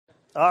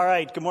All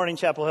right, good morning,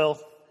 Chapel Hill.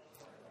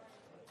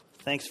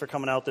 Thanks for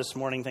coming out this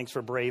morning. Thanks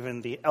for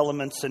braving the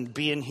elements and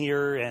being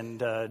here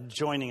and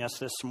joining us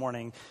this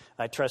morning.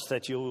 I trust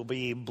that you will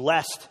be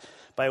blessed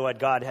by what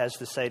God has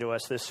to say to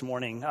us this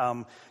morning.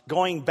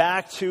 Going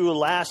back to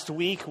last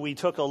week, we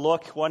took a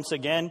look once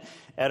again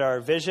at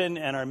our vision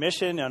and our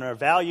mission and our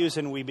values,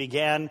 and we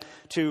began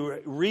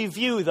to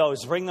review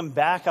those, bring them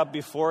back up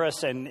before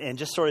us, and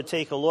just sort of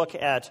take a look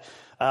at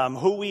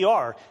who we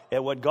are,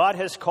 at what God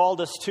has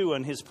called us to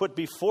and has put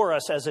before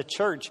us as a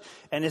church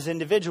and as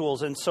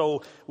individuals. And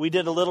so we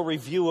did a little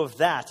review of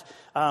that.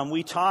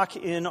 We talk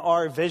in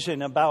our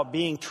vision about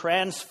being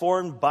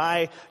transformed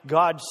by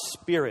God's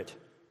Spirit.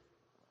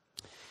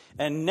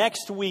 And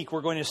next week,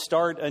 we're going to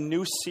start a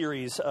new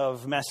series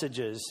of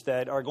messages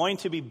that are going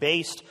to be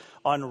based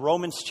on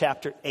Romans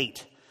chapter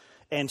 8.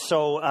 And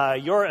so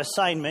your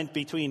assignment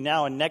between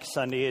now and next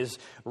Sunday is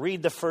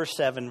read the first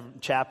 7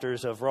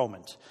 chapters of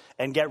Romans.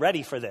 And get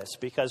ready for this,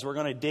 because we're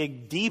going to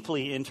dig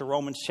deeply into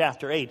Romans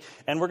chapter 8.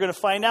 And we're going to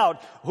find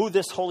out who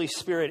this Holy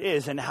Spirit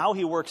is and how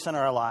he works in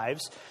our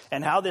lives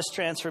and how this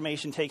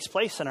transformation takes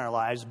place in our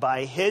lives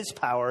by his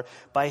power,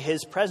 by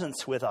his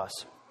presence with us.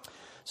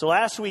 So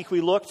last week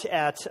we looked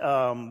at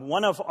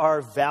one of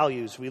our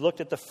values. We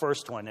looked at the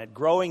first one, at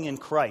growing in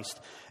Christ.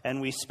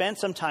 And we spent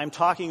some time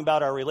talking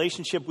about our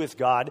relationship with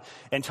God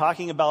and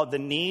talking about the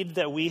need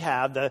that we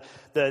have,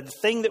 the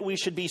thing that we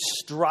should be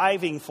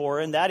striving for,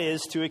 and that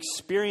is to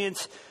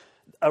experience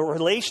a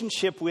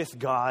relationship with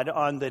God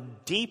on the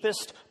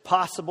deepest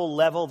possible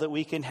level that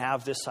we can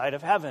have this side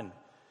of heaven.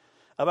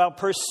 About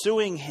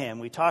pursuing him.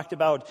 We talked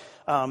about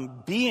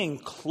being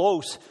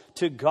close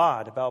to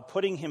God, about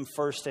putting him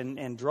first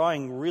and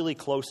drawing really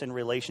close in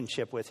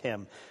relationship with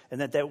him, and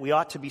that we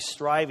ought to be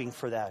striving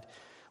for that.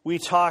 We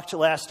talked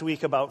last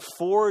week about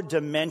 4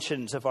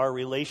 dimensions of our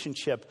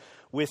relationship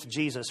with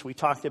Jesus. We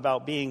talked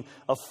about being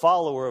a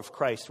follower of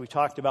Christ. We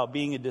talked about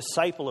being a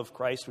disciple of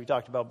Christ. We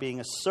talked about being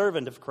a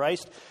servant of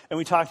Christ. And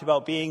we talked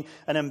about being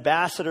an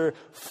ambassador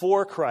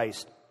for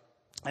Christ.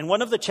 And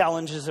one of the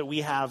challenges that we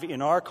have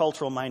in our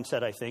cultural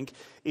mindset, I think,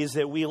 is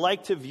that we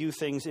like to view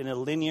things in a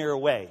linear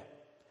way.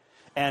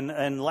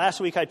 And last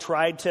week I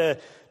tried to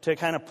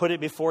kind of put it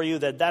before you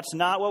that that's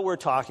not what we're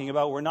talking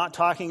about. We're not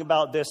talking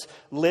about this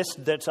list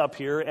that's up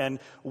here and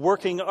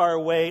working our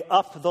way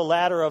up the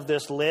ladder of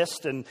this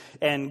list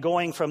and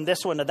going from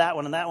this one to that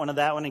one and that one to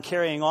that one and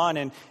carrying on.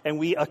 And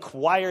we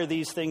acquire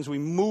these things. We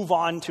move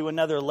on to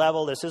another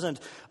level. This isn't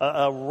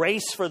a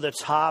race for the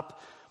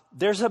top.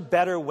 There's a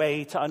better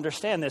way to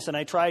understand this, and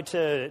I tried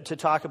to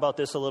talk about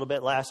this a little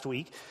bit last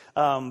week.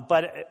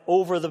 But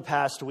over the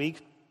past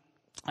week,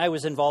 I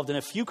was involved in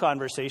a few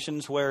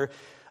conversations where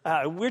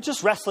we're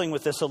just wrestling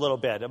with this a little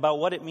bit about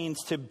what it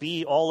means to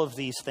be all of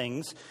these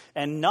things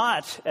and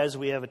not, as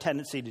we have a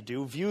tendency to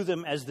do, view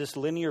them as this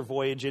linear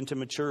voyage into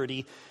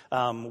maturity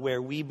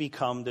where we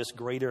become this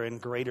greater and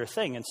greater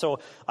thing. And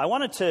so I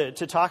wanted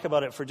to talk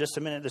about it for just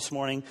a minute this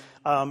morning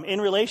in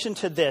relation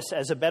to this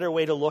as a better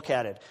way to look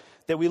at it.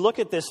 That we look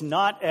at this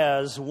not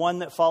as one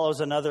that follows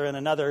another and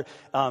another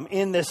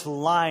in this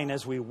line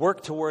as we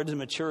work towards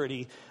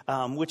maturity,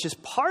 which is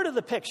part of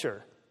the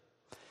picture.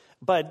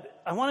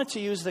 But I wanted to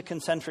use the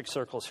concentric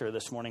circles here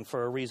this morning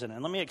for a reason.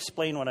 And let me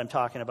explain what I'm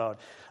talking about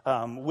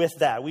with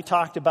that. We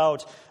talked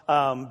about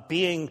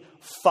being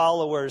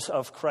followers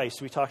of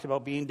Christ. We talked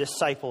about being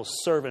disciples,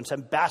 servants,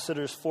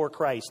 ambassadors for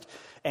Christ.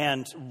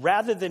 And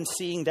rather than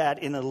seeing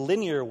that in a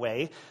linear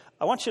way,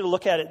 I want you to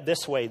look at it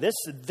this way. This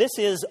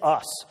is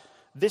us.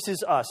 This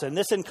is us, and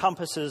this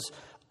encompasses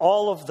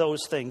all of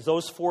those things.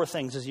 Those 4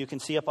 things, as you can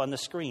see up on the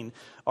screen,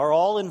 are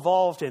all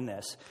involved in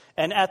this.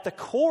 And at the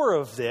core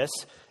of this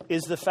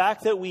is the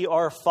fact that we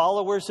are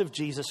followers of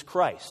Jesus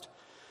Christ.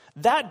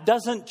 That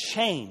doesn't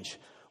change.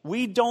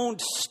 We don't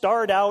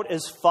start out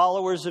as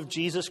followers of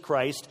Jesus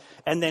Christ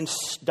and then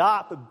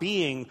stop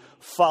being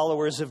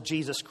followers of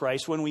Jesus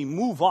Christ when we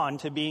move on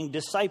to being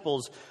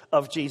disciples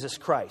of Jesus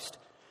Christ.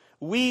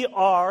 We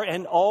are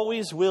and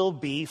always will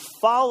be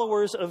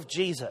followers of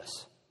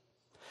Jesus.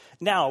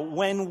 Now,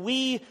 when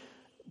we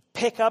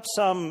pick up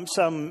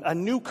a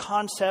new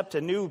concept,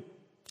 a new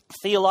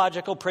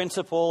theological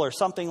principle or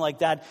something like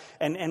that,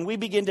 and we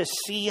begin to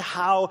see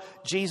how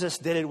Jesus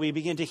did it, we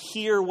begin to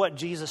hear what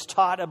Jesus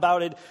taught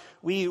about it,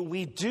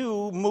 we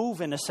do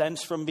move, in a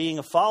sense, from being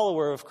a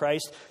follower of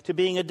Christ to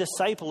being a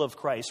disciple of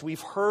Christ.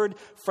 We've heard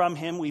from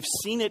him, we've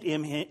seen it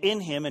in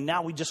him, and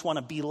now we just want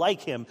to be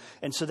like him.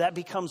 And so that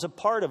becomes a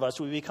part of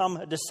us. We become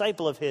a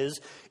disciple of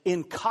his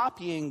in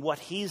copying what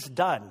he's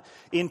done,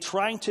 in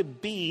trying to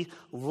be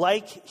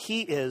like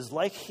he is,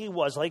 like he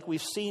was, like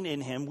we've seen in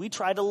him. We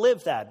try to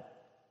live that.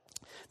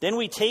 Then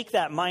we take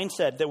that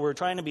mindset that we're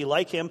trying to be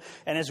like him,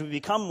 and as we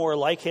become more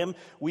like him,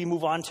 we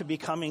move on to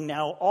becoming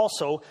now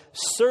also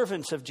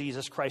servants of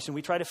Jesus Christ. And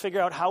we try to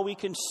figure out how we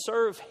can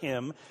serve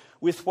him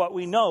with what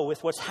we know,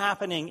 with what's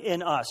happening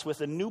in us, with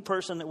the new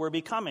person that we're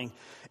becoming.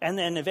 And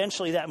then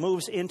eventually that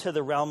moves into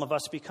the realm of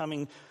us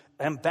becoming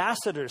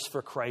ambassadors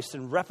for Christ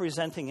and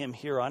representing him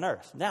here on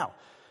earth. Now,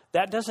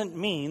 That doesn't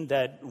mean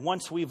that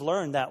once we've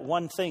learned that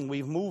one thing,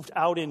 we've moved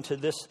out into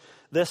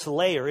this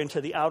layer,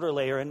 into the outer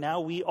layer, and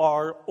now we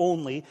are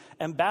only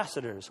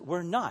ambassadors.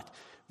 We're not.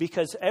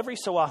 Because every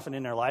so often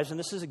in our lives, and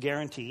this is a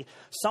guarantee,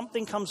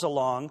 something comes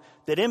along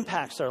that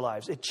impacts our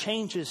lives. It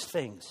changes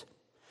things.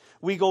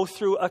 We go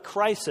through a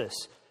crisis.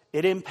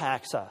 It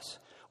impacts us.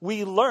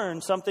 We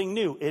learn something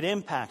new. It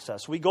impacts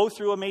us. We go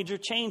through a major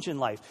change in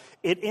life.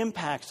 It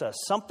impacts us.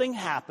 Something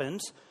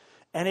happens,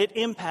 and it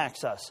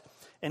impacts us.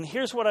 And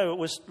here's what I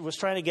was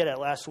trying to get at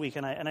last week,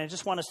 and I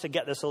just want us to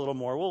get this a little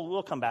more.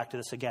 We'll come back to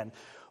this again.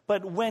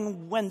 But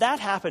when that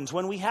happens,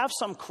 when we have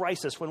some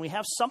crisis, when we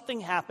have something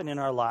happen in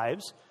our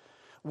lives,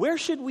 where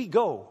should we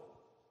go?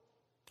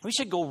 We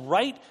should go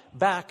right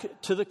back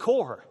to the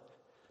core.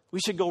 We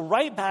should go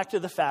right back to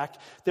the fact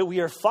that we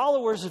are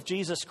followers of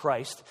Jesus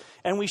Christ,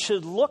 and we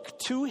should look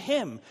to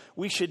Him.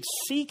 We should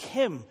seek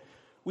Him.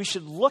 We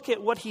should look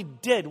at what He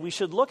did. We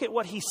should look at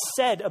what He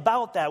said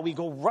about that. We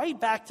go right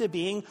back to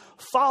being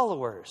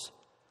followers.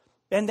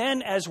 And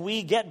then as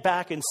we get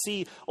back and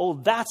see, oh,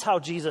 that's how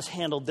Jesus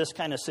handled this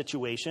kind of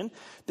situation,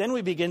 then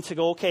we begin to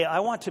go, okay, I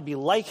want to be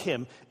like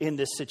Him in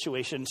this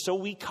situation. So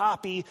we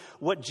copy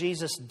what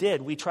Jesus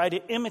did. We try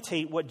to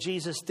imitate what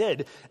Jesus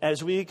did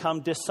as we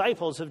become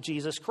disciples of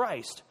Jesus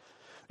Christ.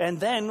 And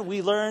then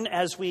we learn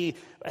as we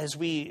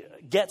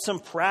get some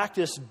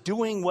practice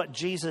doing what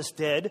Jesus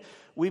did,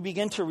 we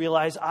begin to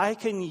realize I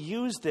can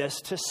use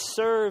this to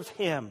serve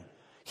Him.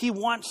 He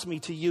wants me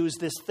to use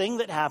this thing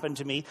that happened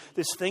to me,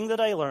 this thing that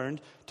I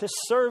learned, to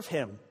serve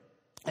Him.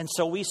 And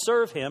so we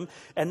serve Him,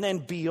 and then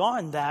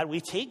beyond that,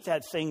 we take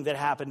that thing that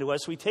happened to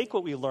us, we take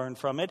what we learned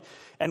from it,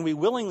 and we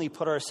willingly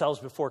put ourselves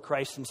before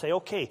Christ and say,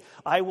 okay,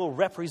 I will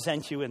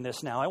represent you in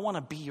this now. I want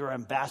to be your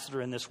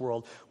ambassador in this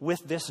world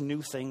with this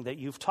new thing that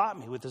you've taught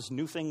me, with this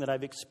new thing that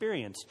I've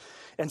experienced.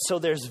 And so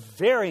there's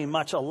very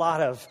much a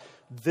lot of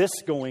this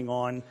going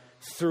on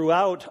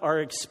throughout our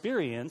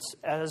experience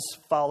as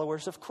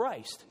followers of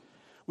Christ.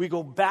 We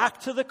go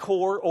back to the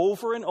core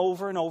over and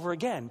over and over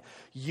again.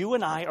 You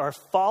and I are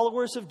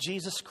followers of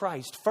Jesus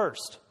Christ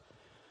first.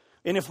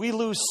 And if we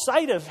lose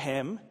sight of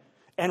Him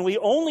and we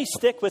only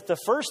stick with the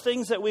first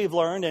things that we've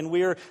learned and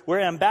we're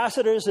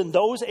ambassadors in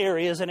those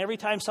areas, and every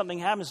time something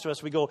happens to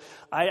us, we go,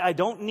 I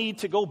don't need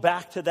to go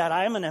back to that.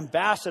 I am an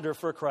ambassador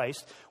for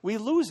Christ. We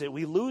lose it.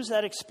 We lose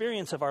that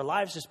experience of our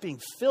lives just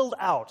being filled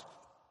out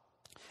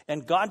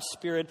and God's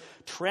Spirit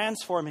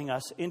transforming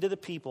us into the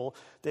people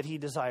that He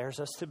desires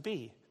us to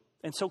be.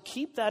 And so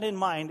keep that in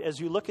mind as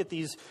you look at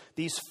these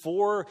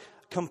four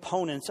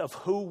components of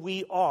who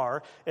we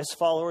are as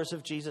followers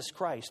of Jesus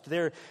Christ.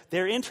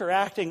 They're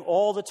interacting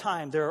all the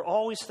time. There are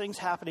always things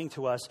happening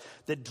to us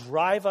that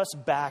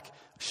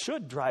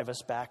should drive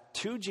us back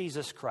to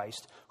Jesus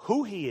Christ,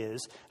 who He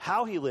is,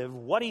 how He lived,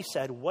 what He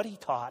said, what He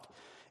taught.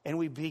 And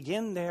we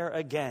begin there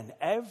again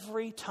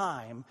every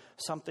time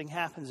something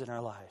happens in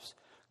our lives.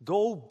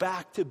 Go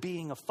back to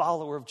being a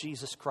follower of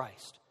Jesus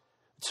Christ.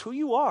 It's who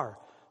you are.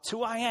 It's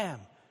who I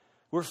am.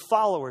 We're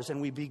followers, and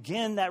we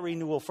begin that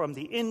renewal from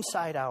the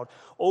inside out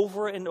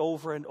over and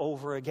over and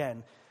over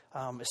again,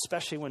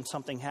 especially when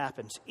something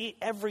happens.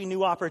 Every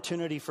new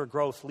opportunity for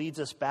growth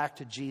leads us back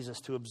to Jesus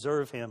to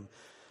observe Him.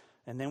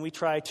 And then we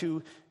try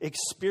to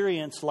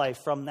experience life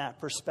from that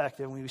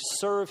perspective. We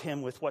serve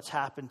Him with what's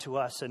happened to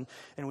us, and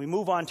we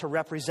move on to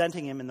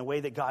representing Him in the way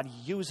that God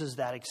uses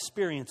that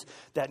experience,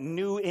 that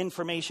new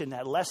information,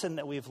 that lesson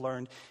that we've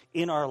learned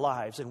in our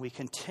lives. And we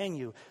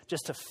continue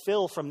just to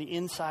fill from the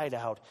inside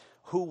out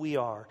who we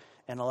are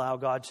and allow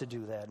God to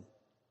do that.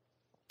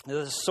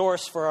 The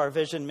source for our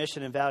vision,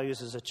 mission, and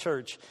values as a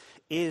church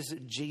is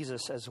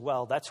Jesus as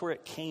well. That's where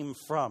it came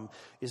from,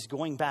 is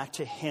going back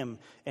to Him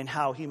and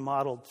how He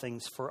modeled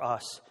things for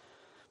us.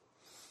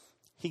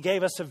 He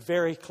gave us a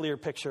very clear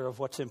picture of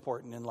what's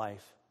important in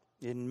life.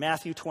 In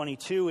Matthew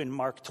 22, in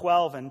Mark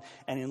 12, and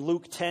in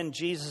Luke 10,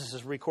 Jesus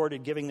is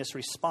recorded giving this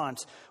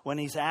response when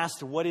He's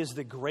asked what is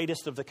the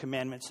greatest of the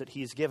commandments that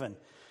He's given.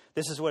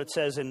 This is what it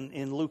says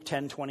in Luke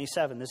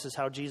 10:27. This is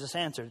how Jesus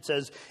answered. It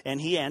says, and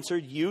He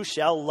answered, you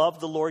shall love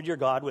the Lord your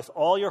God with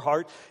all your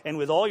heart and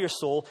with all your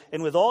soul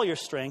and with all your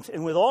strength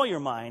and with all your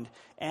mind,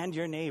 and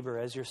your neighbor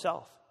as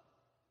yourself.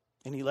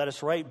 And He led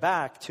us right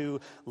back to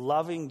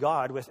loving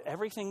God with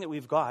everything that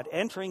we've got,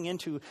 entering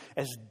into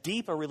as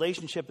deep a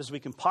relationship as we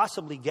can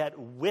possibly get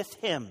with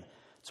Him.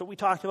 That's what we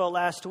talked about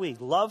last week.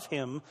 Love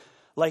Him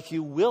like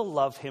you will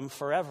love Him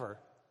forever,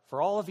 for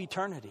all of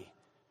eternity.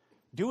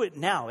 Do it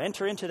now.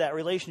 Enter into that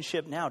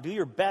relationship now. Do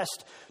your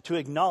best to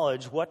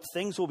acknowledge what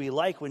things will be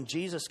like when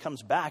Jesus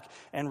comes back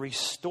and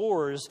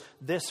restores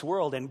this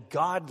world and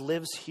God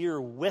lives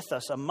here with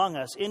us, among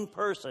us, in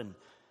person.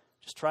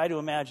 Just try to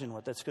imagine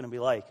what that's going to be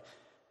like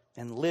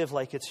and live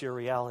like it's your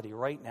reality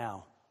right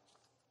now.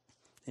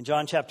 In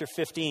John chapter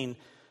 15,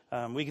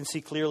 we can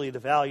see clearly the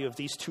value of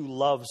these two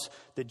loves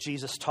that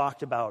Jesus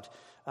talked about.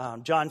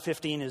 John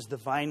 15 is the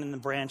vine and the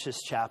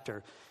branches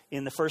chapter.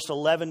 In the first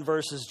 11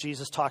 verses,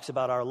 Jesus talks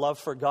about our love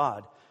for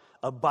God,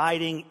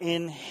 abiding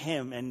in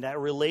Him and that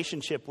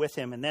relationship with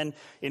Him. And then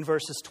in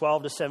verses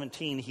 12 to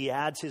 17, He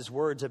adds His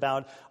words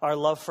about our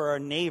love for our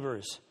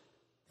neighbors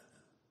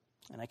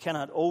And I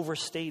cannot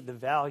overstate the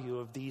value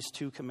of these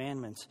two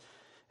commandments.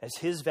 As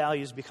his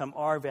values become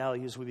our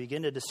values, we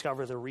begin to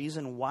discover the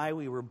reason why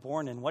we were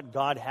born and what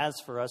God has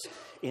for us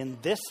in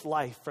this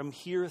life from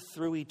here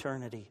through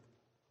eternity.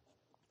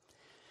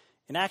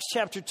 In Acts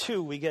chapter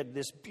 2, we get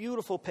this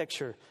beautiful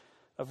picture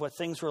of what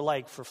things were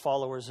like for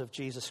followers of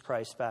Jesus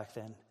Christ back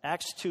then.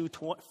 Acts 2,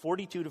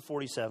 42 to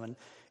 47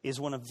 is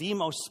one of the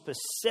most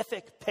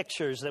specific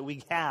pictures that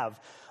we have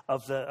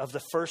of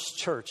the first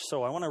church.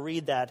 So I want to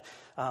read that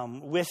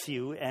with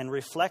you and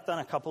reflect on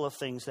a couple of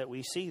things that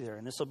we see there.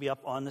 And this will be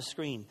up on the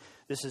screen.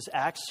 This is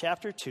Acts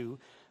chapter 2,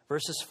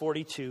 verses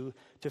 42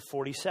 to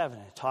 47.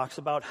 It talks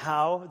about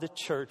how the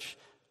church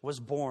was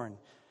born.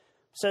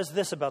 It says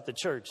this about the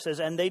church. It says,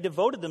 "And they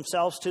devoted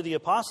themselves to the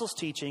apostles'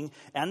 teaching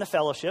and the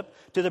fellowship,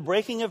 to the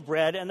breaking of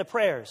bread and the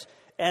prayers.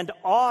 And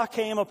awe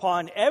came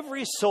upon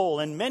every soul,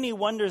 and many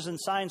wonders and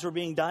signs were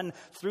being done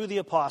through the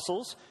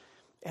apostles.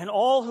 And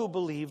all who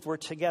believed were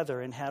together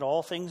and had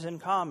all things in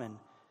common.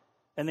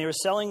 And they were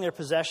selling their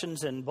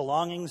possessions and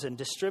belongings and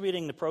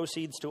distributing the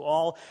proceeds to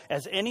all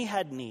as any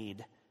had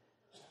need.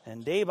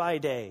 And day by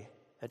day,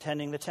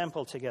 attending the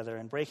temple together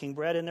and breaking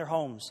bread in their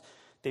homes,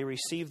 they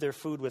received their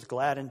food with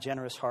glad and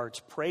generous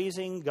hearts,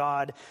 praising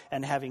God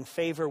and having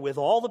favor with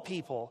all the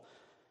people.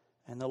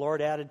 And the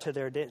Lord added to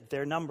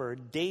their number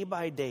day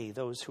by day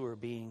those who were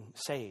being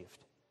saved."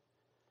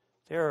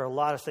 There are a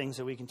lot of things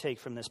that we can take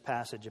from this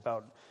passage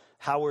about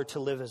how we're to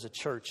live as a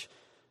church.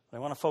 But I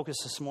want to focus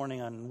this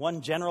morning on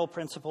one general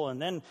principle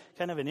and then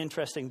kind of an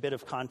interesting bit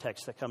of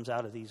context that comes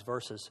out of these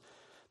verses.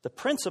 The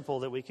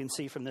principle that we can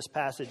see from this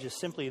passage is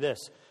simply this.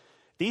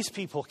 These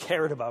people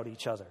cared about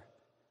each other,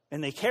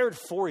 and they cared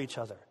for each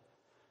other.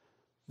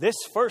 This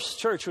first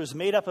church was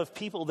made up of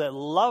people that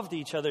loved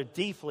each other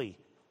deeply.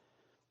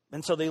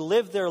 And so they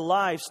lived their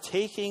lives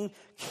taking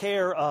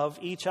care of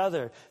each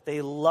other.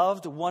 They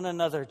loved one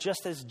another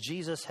just as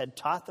Jesus had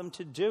taught them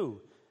to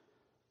do.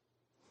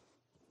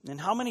 And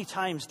how many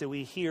times do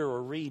we hear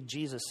or read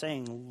Jesus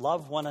saying,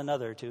 "Love one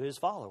another" to his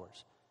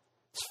followers?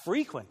 It's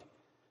frequent.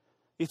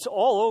 It's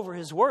all over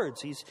his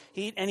words.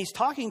 He's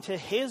talking to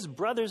his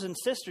brothers and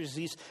sisters.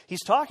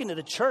 He's talking to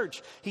the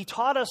church. He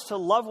taught us to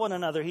love one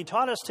another. He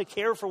taught us to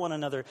care for one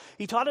another.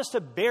 He taught us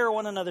to bear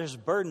one another's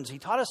burdens. He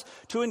taught us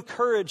to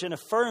encourage and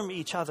affirm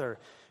each other.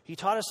 He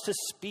taught us to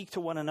speak to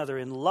one another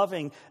in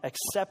loving,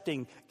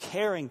 accepting,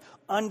 caring,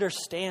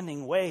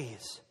 understanding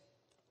ways.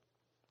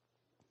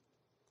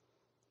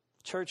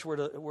 Church,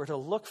 we're to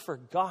look for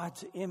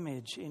God's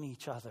image in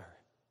each other.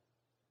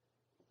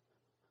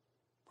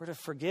 We're to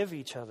forgive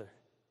each other.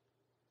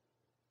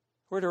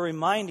 We're to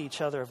remind each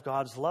other of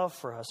God's love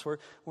for us.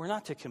 We're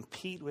not to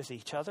compete with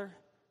each other.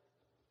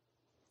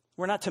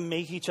 We're not to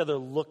make each other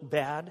look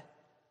bad.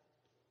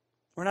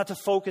 We're not to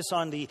focus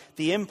on the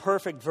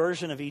imperfect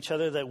version of each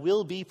other that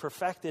will be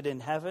perfected in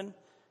heaven.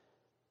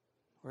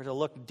 We're to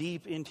look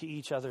deep into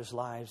each other's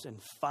lives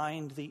and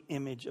find the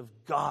image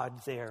of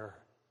God there.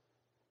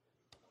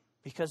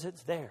 Because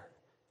it's there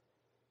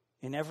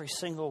in every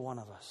single one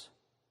of us.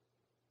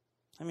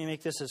 Let me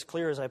make this as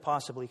clear as I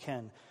possibly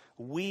can.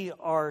 We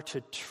are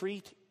to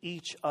treat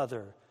each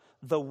other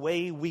the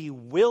way we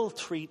will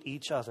treat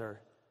each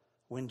other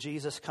when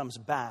Jesus comes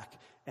back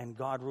and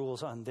God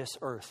rules on this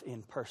earth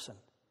in person.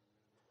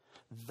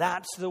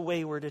 That's the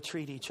way we're to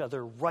treat each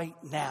other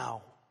right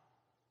now.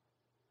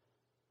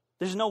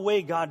 There's no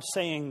way God's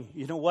saying,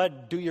 "You know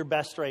what, do your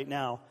best right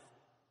now,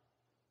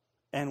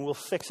 and we'll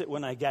fix it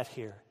when I get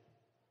here."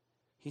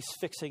 He's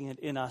fixing it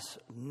in us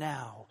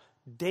now,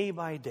 day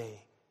by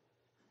day.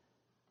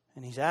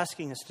 And he's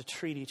asking us to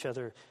treat each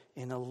other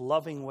in a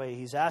loving way.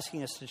 He's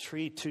asking us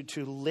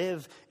to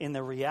live in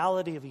the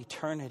reality of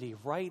eternity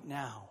right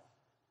now.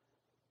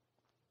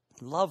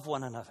 Love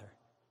one another.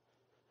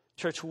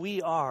 Church,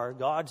 we are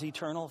God's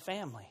eternal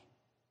family.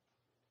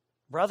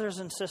 Brothers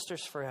and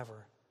sisters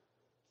forever.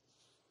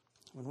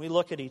 When we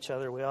look at each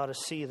other, we ought to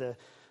see the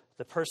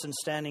person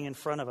standing in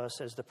front of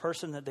us as the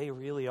person that they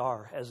really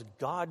are, as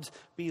God's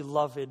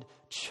beloved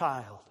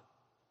child.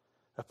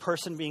 A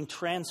person being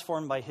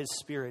transformed by his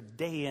Spirit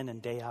day in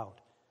and day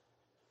out.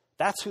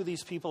 That's who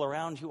these people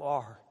around you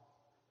are.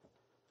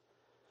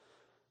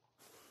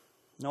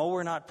 No,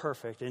 we're not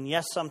perfect. And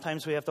yes,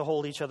 sometimes we have to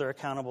hold each other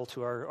accountable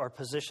to our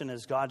position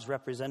as God's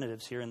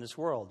representatives here in this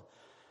world.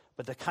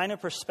 But the kind of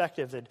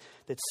perspective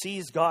that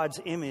sees God's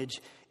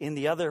image in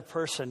the other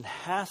person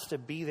has to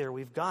be there.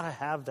 We've got to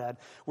have that.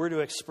 We're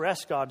to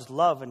express God's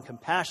love and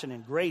compassion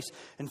and grace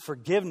and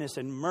forgiveness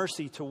and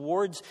mercy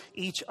towards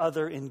each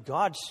other in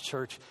God's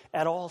church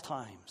at all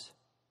times.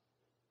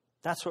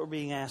 That's what we're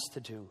being asked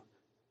to do.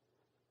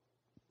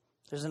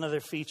 There's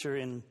another feature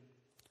in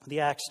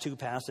the Acts 2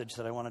 passage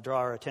that I want to draw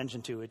our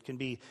attention to. It can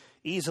be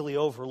easily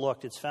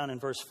overlooked. It's found in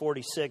verse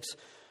 46,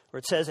 where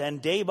it says,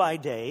 "And day by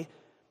day,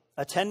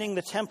 attending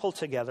the temple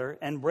together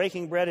and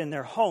breaking bread in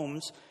their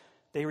homes,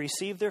 they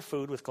received their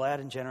food with glad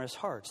and generous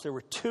hearts." There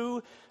were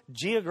two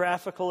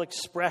geographical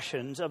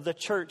expressions of the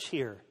church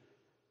here.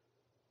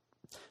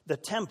 The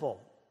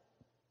temple.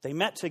 They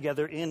met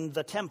together in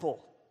the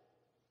temple.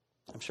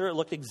 I'm sure it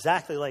looked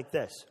exactly like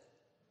this.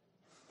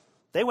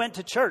 They went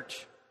to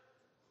church.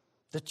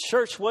 The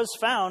church was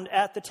found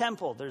at the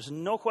temple. There's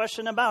no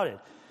question about it.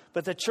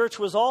 But the church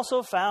was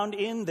also found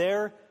in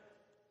their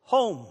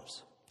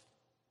homes.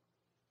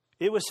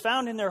 It was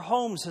found in their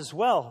homes as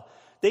well.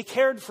 They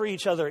cared for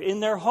each other in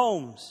their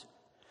homes.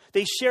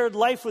 They shared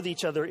life with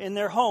each other in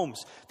their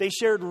homes. They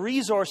shared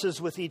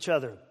resources with each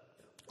other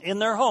in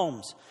their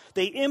homes.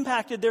 They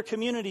impacted their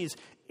communities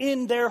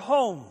in their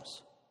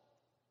homes.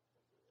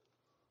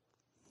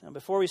 Now,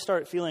 before we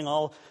start feeling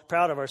all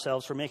proud of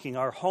ourselves for making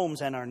our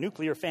homes and our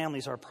nuclear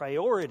families our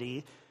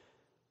priority,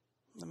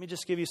 let me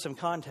just give you some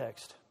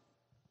context.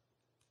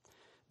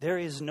 There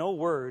is no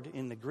word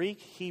in the Greek,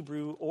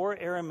 Hebrew, or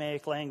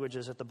Aramaic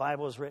languages that the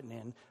Bible is written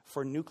in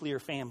for nuclear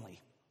family.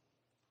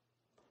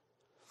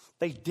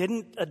 They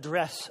didn't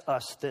address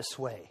us this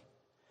way.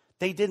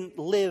 They didn't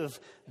live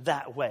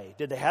that way.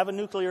 Did they have a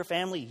nuclear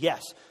family?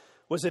 Yes.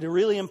 Was it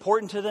really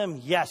important to them?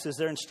 Yes. Is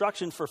there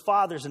instruction for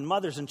fathers and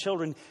mothers and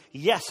children?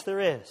 Yes, there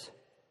is.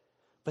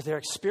 But their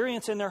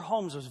experience in their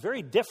homes was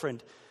very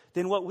different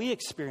than what we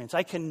experience.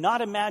 I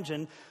cannot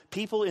imagine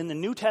people in the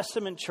New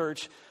Testament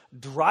church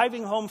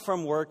driving home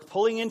from work,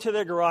 pulling into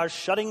their garage,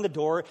 shutting the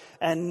door,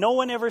 and no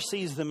one ever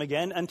sees them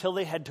again until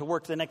they head to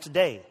work the next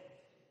day.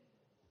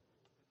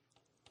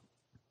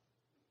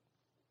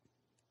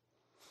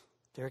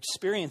 Their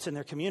experience in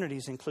their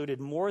communities included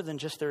more than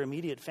just their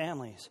immediate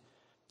families.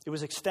 It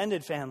was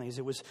extended families.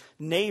 It was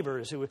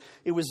neighbors.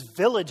 It was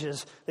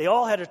villages. They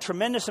all had a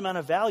tremendous amount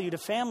of value to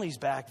families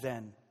back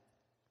then.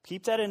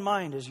 Keep that in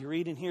mind as you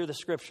read and hear the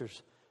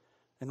scriptures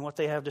and what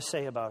they have to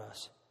say about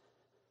us.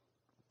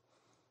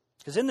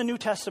 Because in the New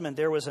Testament,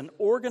 there was an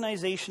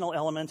organizational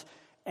element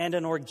and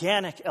an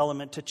organic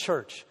element to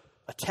church.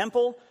 A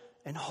temple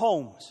and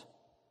homes.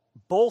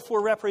 Both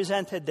were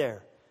represented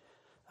there.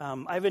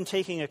 I've been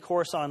taking a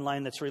course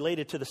online that's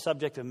related to the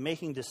subject of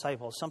making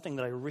disciples, something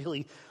that I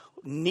really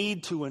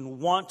need to and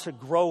want to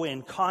grow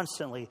in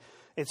constantly.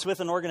 It's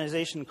with an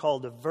organization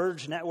called the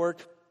Verge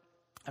Network.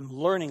 I'm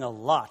learning a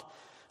lot.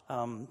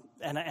 And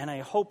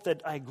I hope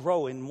that I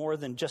grow in more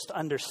than just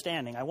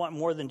understanding. I want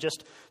more than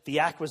just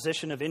the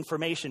acquisition of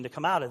information to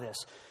come out of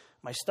this.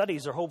 My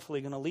studies are hopefully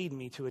going to lead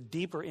me to a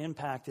deeper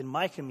impact in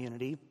my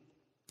community.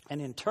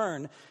 And in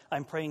turn,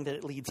 I'm praying that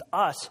it leads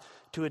us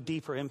to a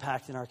deeper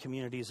impact in our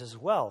communities as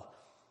well.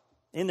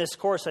 In this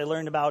course, I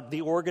learned about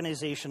the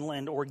organizational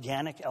and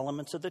organic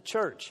elements of the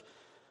church.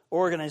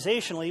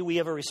 Organizationally, we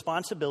have a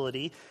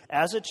responsibility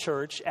as a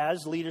church,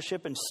 as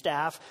leadership and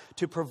staff,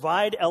 to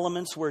provide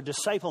elements where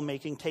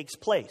disciple-making takes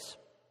place.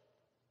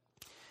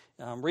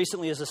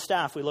 Recently, as a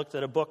staff, we looked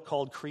at a book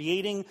called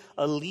Creating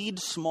a Lead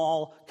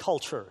Small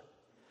Culture.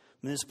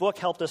 And this book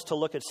helped us to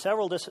look at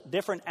several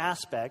different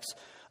aspects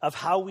of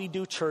how we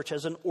do church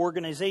as an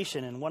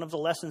organization. And one of the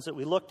lessons that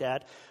we looked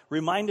at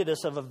reminded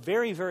us of a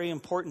very, very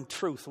important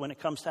truth when it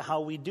comes to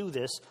how we do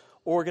this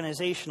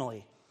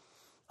organizationally.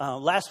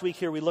 Last week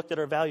here, we looked at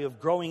our value of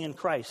growing in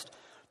Christ.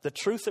 The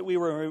truth that we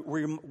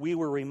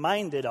were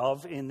reminded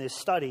of in this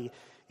study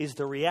is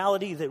the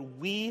reality that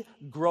we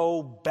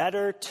grow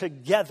better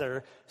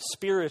together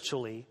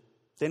spiritually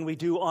than we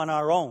do on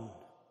our own.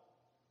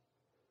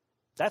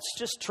 That's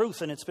just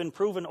truth, and it's been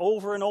proven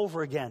over and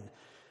over again.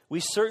 We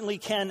certainly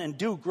can and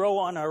do grow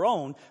on our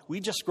own. We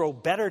just grow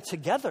better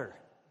together.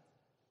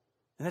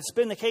 And it's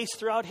been the case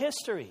throughout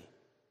history.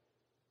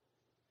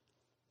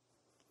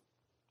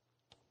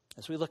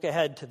 As we look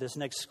ahead to this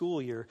next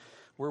school year,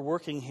 we're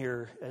working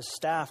here as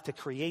staff to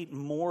create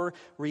more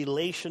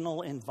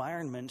relational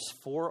environments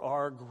for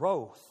our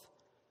growth.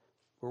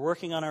 We're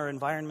working on our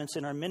environments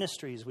in our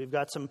ministries. We've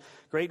got some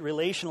great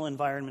relational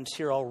environments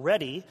here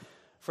already,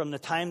 from the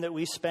time that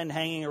we spend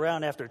hanging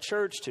around after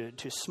church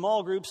to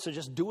small groups to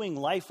just doing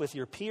life with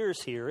your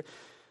peers here.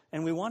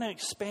 And we want to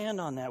expand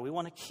on that. We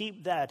want to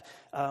keep that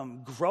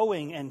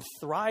growing and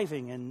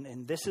thriving.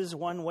 And this is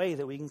one way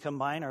that we can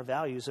combine our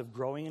values of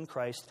growing in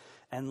Christ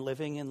and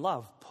living in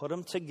love. Put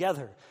them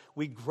together.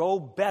 We grow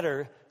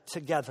better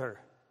together.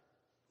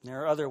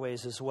 There are other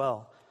ways as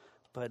well.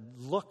 But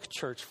look,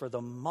 church, for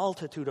the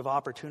multitude of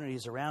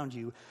opportunities around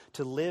you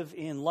to live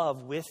in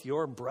love with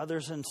your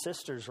brothers and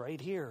sisters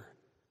right here.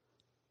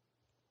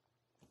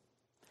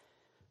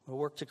 We'll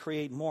work to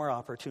create more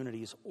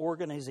opportunities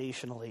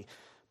organizationally,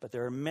 but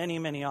there are many,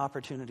 many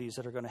opportunities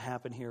that are going to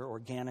happen here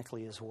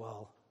organically as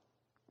well.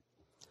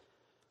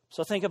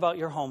 So think about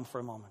your home for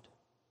a moment.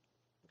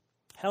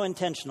 How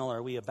intentional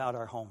are we about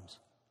our homes?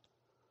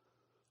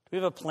 Do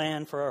we have a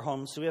plan for our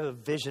homes? Do we have a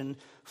vision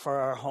for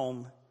our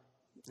home?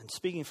 And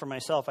speaking for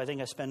myself, I think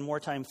I spend more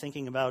time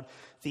thinking about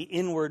the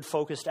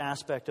inward-focused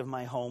aspect of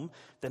my home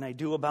than I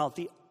do about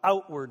the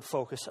outward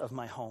focus of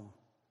my home.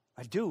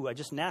 I do. I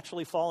just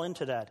naturally fall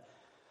into that.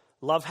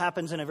 Love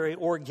happens in a very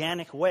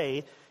organic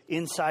way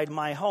inside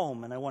my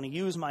home, and I want to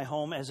use my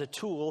home as a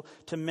tool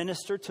to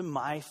minister to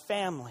my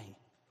family.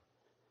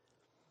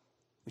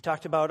 We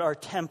talked about our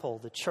temple,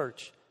 the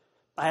church.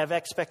 I have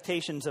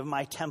expectations of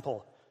my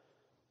temple.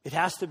 It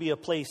has to be a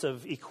place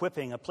of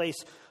equipping, a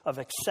place of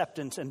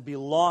acceptance and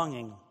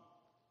belonging.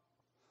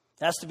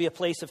 It has to be a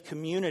place of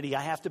community.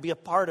 I have to be a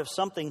part of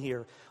something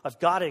here. I've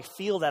got to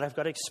feel that. I've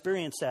got to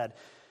experience that.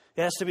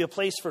 It has to be a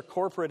place for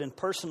corporate and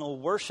personal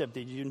worship.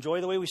 Did you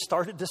enjoy the way we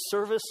started this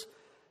service?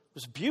 It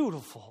was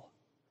beautiful.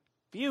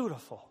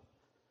 Beautiful.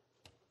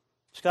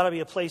 It's got to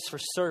be a place for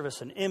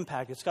service and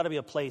impact. It's got to be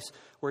a place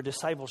where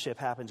discipleship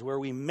happens, where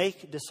we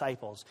make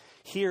disciples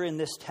here in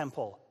this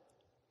temple.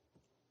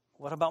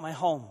 What about my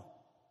home?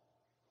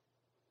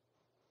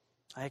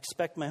 I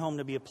expect my home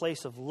to be a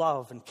place of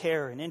love and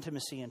care and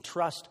intimacy and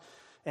trust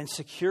and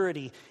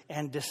security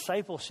and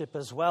discipleship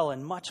as well,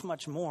 and much,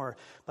 much more.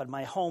 But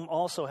my home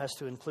also has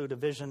to include a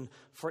vision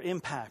for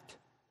impact.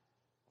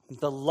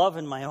 The love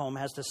in my home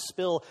has to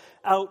spill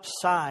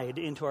outside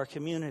into our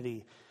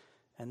community.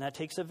 And that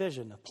takes a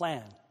vision, a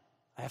plan.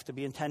 I have to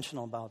be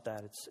intentional about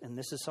that. And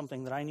this is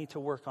something that I need to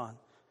work on.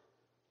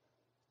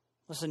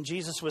 Listen,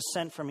 Jesus was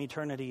sent from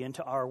eternity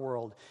into our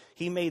world.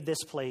 He made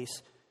this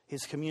place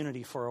his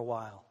community for a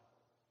while.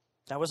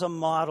 That was a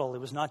model. It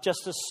was not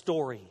just a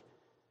story.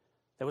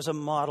 That was a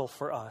model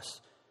for us.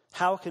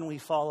 How can we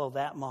follow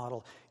that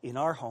model in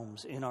our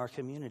homes, in our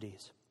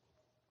communities?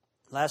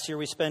 Last year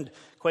we spent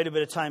quite a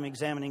bit of time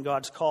examining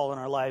God's call in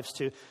our lives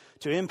to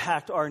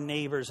impact our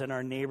neighbors and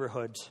our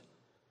neighborhoods.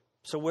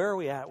 So where are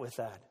we at with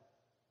that?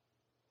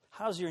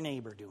 How's your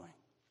neighbor doing?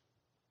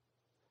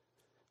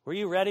 Were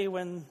you ready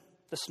when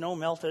the snow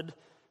melted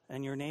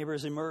and your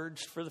neighbors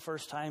emerged for the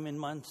first time in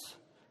months,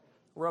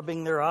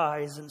 rubbing their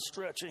eyes and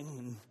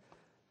stretching?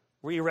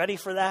 Were you ready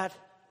for that?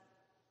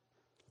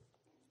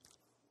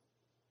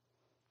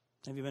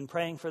 Have you been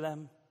praying for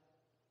them?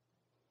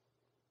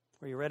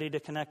 Were you ready to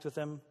connect with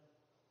them?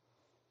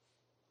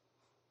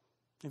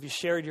 Have you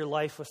shared your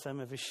life with them?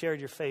 Have you shared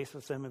your faith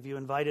with them? Have you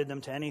invited them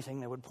to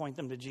anything that would point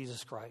them to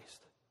Jesus Christ?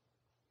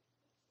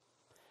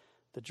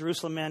 The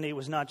Jerusalem Mandate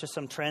was not just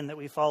some trend that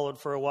we followed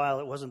for a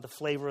while. It wasn't the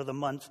flavor of the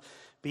month.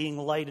 Being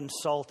light and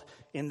salt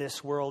in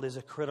this world is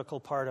a critical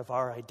part of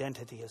our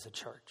identity as a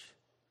church.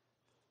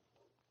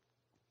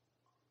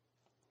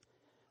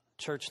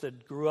 A church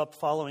that grew up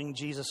following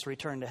Jesus'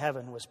 return to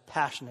heaven was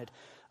passionate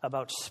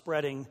about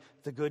spreading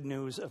the good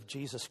news of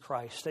Jesus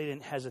Christ. They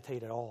didn't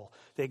hesitate at all.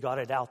 They got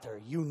it out there.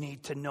 You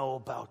need to know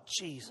about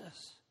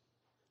Jesus.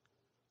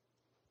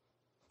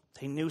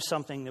 They knew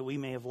something that we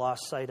may have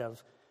lost sight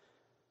of.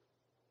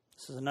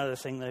 This is another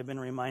thing that I've been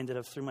reminded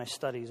of through my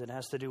studies. It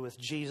has to do with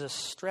Jesus'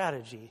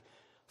 strategy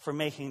for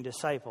making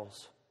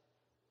disciples.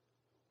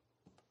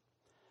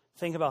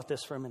 Think about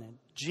this for a minute.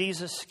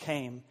 Jesus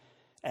came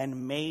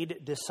and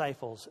made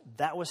disciples.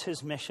 That was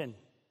his mission.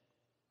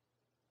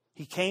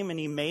 He came and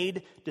he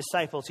made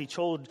disciples. He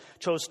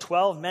chose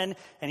 12 men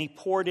and he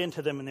poured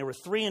into them. And there were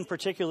 3 in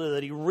particular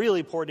that he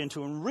really poured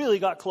into and really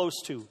got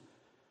close to.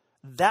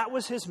 That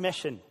was his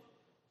mission.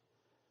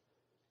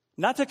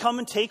 Not to come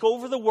and take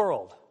over the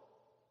world.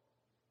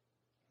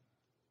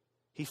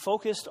 He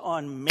focused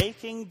on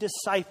making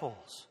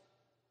disciples.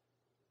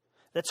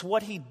 That's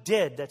what he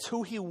did. That's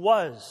who he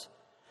was.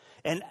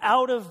 And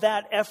out of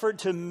that effort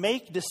to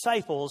make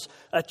disciples,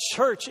 a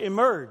church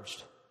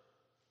emerged.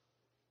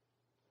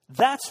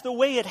 That's the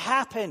way it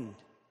happened.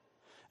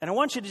 And I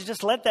want you to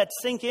just let that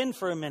sink in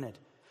for a minute.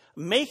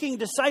 Making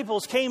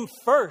disciples came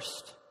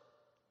first.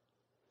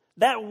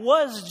 That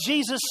was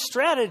Jesus'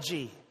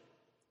 strategy.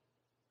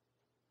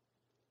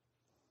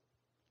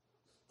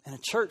 And a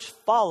church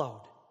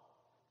followed.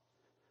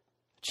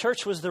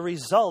 Church was the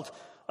result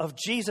of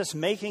Jesus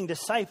making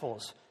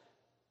disciples.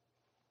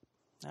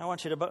 Now I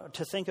want you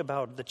to think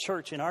about the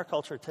church in our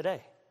culture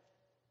today.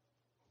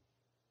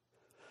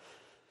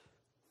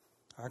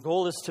 Our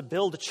goal is to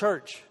build a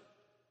church.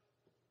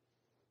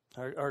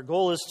 Our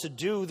goal is to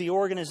do the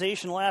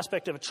organizational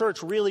aspect of a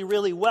church really,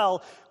 really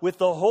well with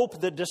the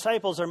hope that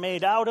disciples are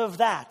made out of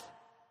that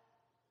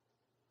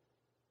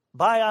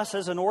by us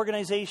as an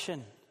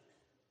organization.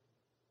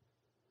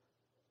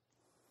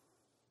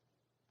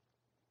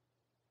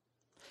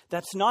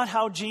 That's not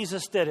how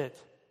Jesus did it.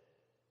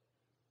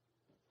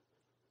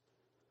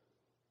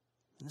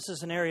 And this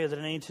is an area that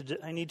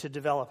I need to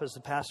develop as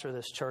the pastor of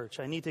this church.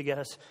 I need to get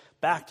us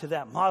back to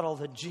that model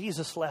that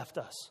Jesus left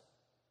us.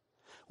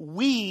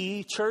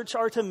 We, church,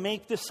 are to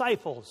make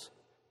disciples.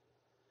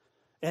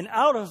 And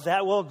out of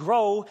that will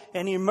grow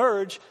and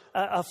emerge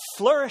a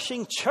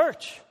flourishing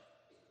church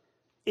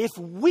if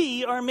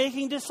we are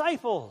making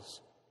disciples.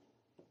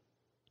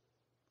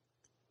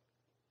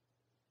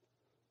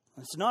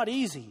 It's not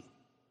easy.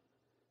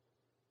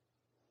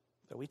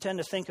 But we tend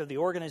to think of the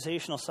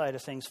organizational side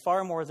of things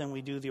far more than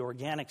we do the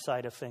organic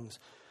side of things,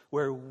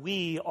 where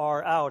we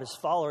are out as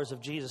followers of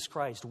Jesus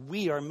Christ.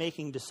 We are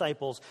making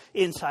disciples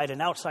inside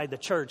and outside the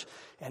church.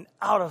 And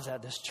out of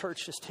that, this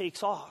church just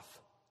takes off.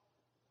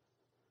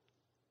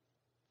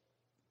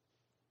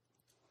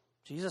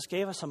 Jesus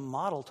gave us a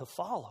model to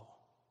follow.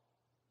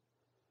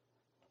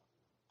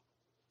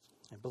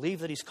 I believe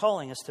that he's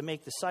calling us to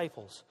make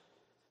disciples.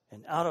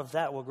 And out of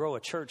that will grow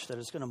a church that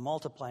is going to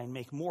multiply and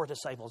make more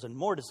disciples and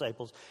more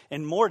disciples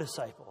and more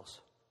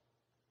disciples.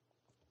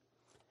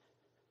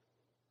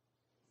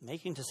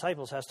 Making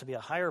disciples has to be a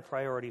higher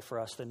priority for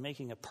us than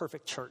making a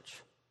perfect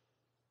church.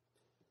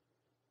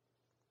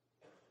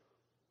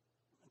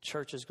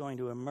 church is going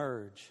to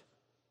emerge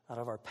out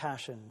of our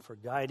passion for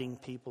guiding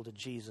people to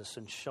Jesus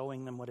and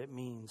showing them what it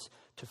means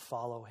to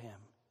follow him.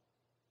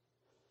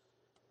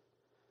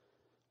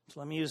 So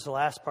let me use the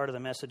last part of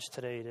the message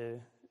today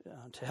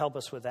to help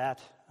us with that.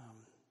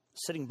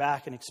 Sitting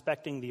back and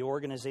expecting the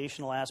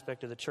organizational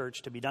aspect of the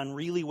church to be done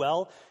really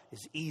well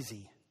is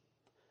easy.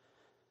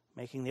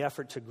 Making the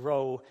effort to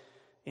grow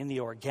in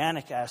the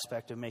organic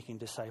aspect of making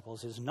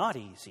disciples is not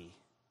easy.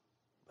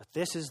 But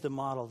this is the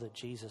model that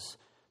Jesus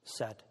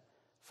set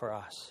for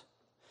us.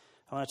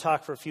 I want to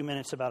talk for a few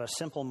minutes about a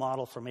simple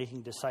model for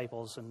making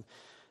disciples, and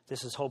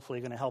this is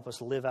hopefully going to help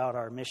us live out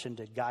our mission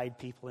to guide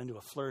people into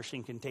a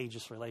flourishing,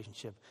 contagious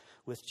relationship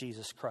with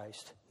Jesus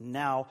Christ.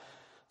 Now,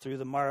 through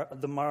the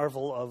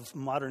marvel of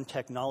modern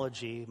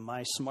technology,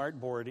 my smart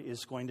board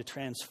is going to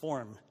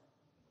transform.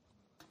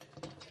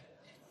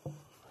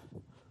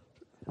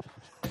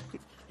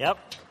 Yep,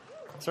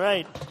 that's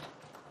right.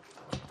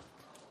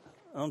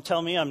 Don't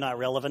tell me I'm not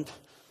relevant.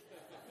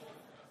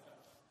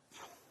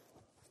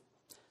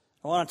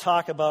 I want to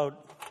talk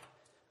about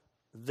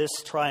this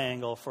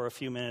triangle for a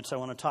few minutes. I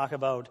want to talk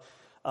about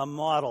a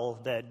model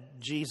that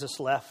Jesus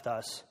left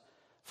us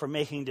for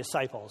making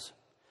disciples.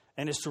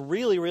 And it's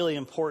really, really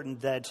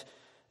important that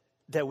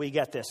we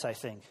get this, I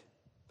think.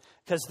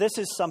 Because this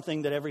is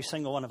something that every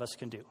single one of us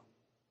can do.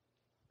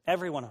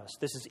 Every one of us.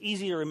 This is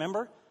easy to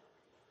remember.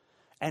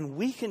 And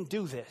we can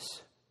do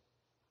this.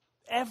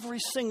 Every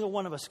single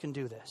one of us can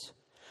do this.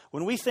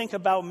 When we think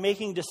about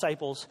making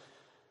disciples,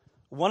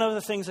 one of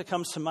the things that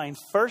comes to mind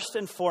first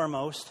and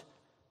foremost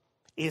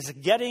is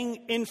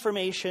getting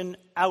information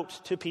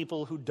out to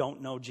people who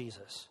don't know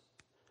Jesus.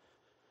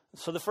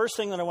 So the first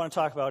thing that I want to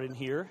talk about in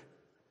here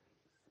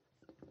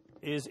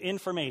is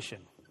information.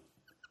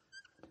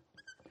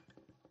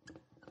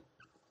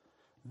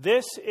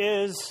 This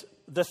is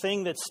the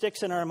thing that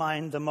sticks in our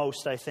mind the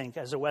most, I think,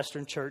 as a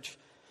Western church.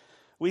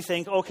 We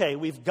think, okay,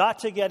 we've got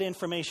to get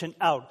information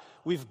out.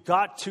 We've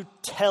got to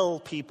tell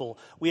people.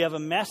 We have a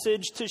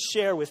message to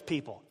share with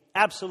people.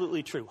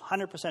 Absolutely true.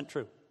 100%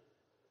 true.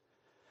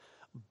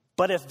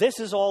 But if this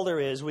is all there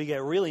is, we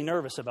get really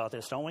nervous about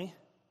this, don't we?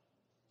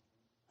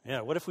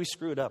 Yeah, what if we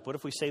screw it up? What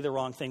if we say the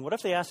wrong thing? What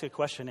if they ask a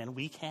question and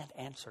we can't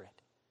answer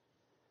it?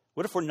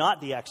 What if we're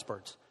not the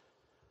experts?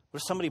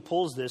 What if somebody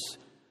pulls this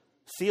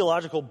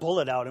theological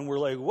bullet out and we're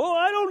like, whoa,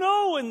 I don't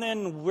know, and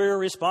then we're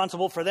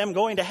responsible for them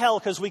going to hell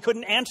because we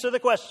couldn't answer the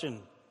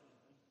question.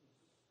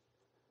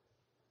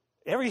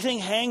 Everything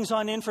hangs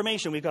on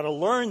information. We've got to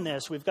learn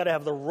this. We've got to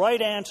have the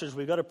right answers.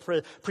 We've got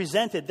to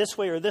present it this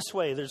way or this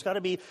way. There's got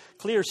to be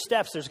clear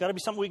steps. There's got to be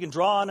something we can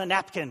draw on a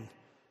napkin.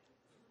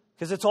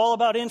 Because it's all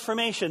about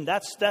information.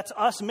 That's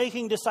us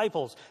making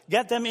disciples.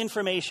 Get them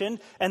information,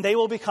 and they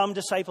will become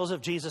disciples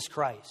of Jesus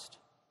Christ.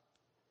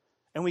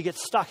 And we get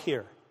stuck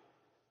here.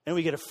 And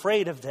we get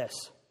afraid of this.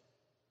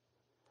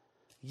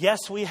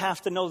 Yes, we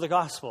have to know the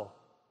gospel.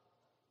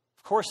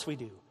 Of course we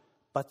do.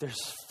 But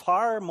there's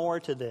far more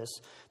to this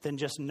than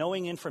just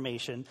knowing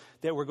information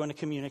that we're going to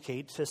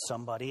communicate to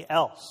somebody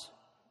else.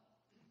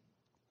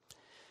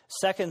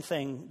 Second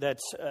thing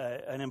that's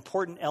an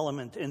important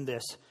element in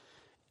this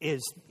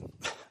is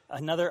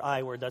another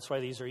I word. That's why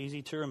these are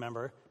easy to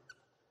remember.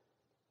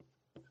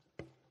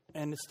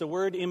 And it's the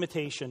word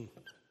imitation.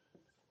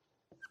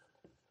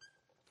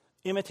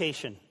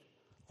 Imitation.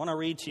 I want to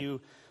read to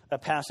you a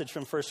passage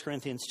from 1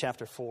 Corinthians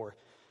chapter 4.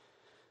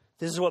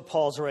 This is what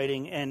Paul's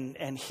writing,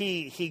 and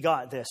he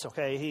got this,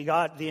 okay? He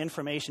got the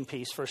information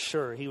piece for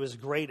sure. He was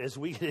great. As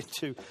we get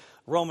into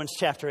Romans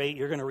chapter 8,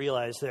 you're going to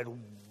realize that,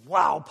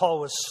 wow, Paul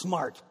was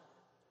smart.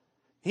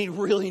 He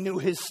really knew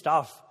his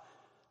stuff.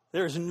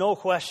 There's no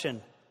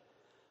question.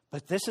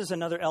 But this is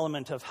another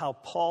element of how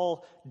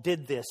Paul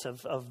did this,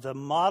 of the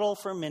model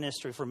for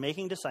ministry, for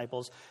making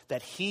disciples,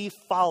 that he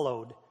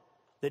followed,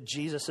 that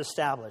Jesus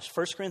established.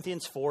 1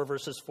 Corinthians 4,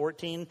 verses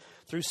 14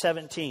 through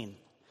 17.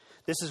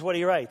 This is what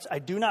he writes. I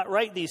do not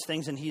write these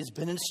things, and he's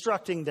been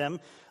instructing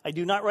them. I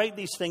do not write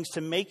these things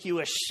to make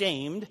you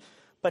ashamed,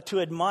 but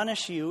to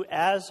admonish you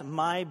as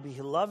my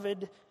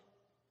beloved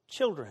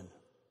children.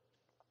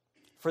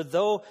 For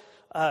though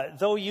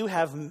you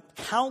have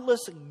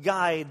countless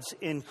guides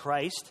in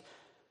Christ,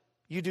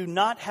 you do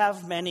not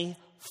have many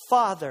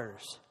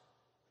fathers.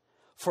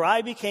 For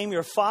I became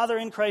your father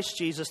in Christ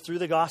Jesus through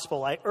the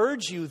gospel. I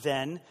urge you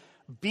then,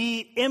 be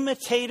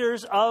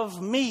imitators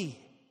of me.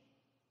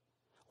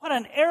 What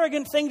an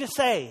arrogant thing to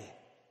say.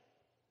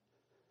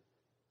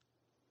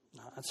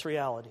 No, that's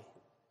reality.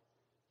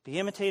 Be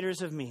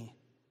imitators of me.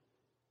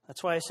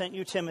 That's why I sent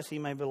you Timothy,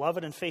 my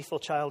beloved and faithful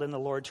child in the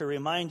Lord, to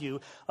remind you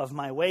of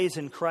my ways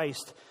in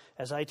Christ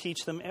as I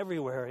teach them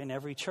everywhere in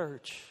every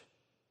church.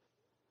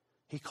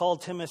 He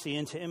called Timothy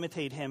in to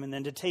imitate him, and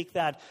then to take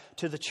that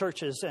to the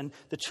churches, and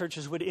the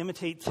churches would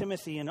imitate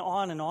Timothy, and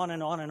on and on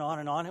and on and on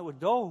and on it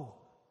would go.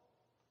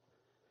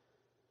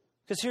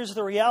 Because here's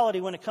the reality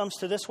when it comes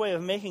to this way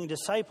of making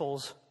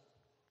disciples.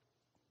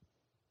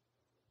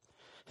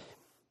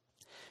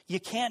 You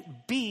can't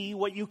be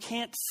what you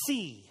can't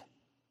see.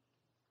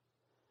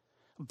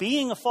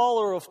 Being a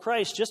follower of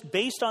Christ, just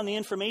based on the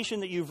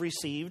information that you've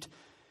received,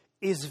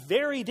 is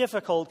very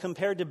difficult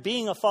compared to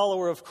being a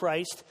follower of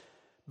Christ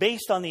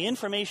based on the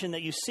information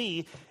that you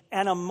see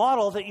and a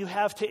model that you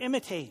have to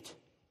imitate.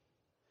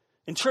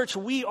 In church,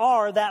 we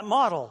are that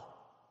model.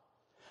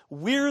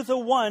 We're the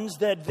ones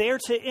that they're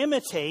to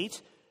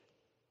imitate.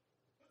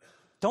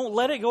 Don't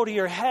let it go to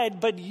your head,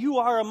 but you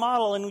are a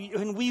model,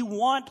 and we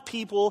want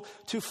people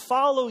to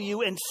follow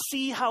you and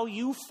see how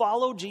you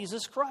follow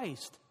Jesus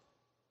Christ.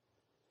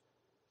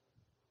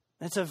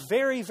 It's a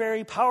very,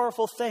 very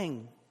powerful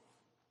thing.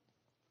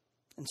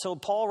 And so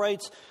Paul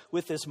writes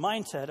with this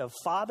mindset of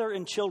father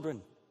and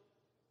children.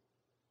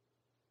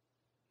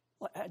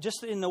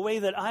 Just in the way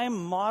that I'm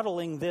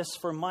modeling this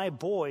for my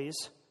boys,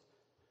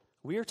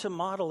 we're to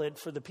model it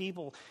for the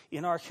people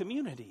in our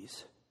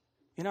communities,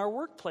 in our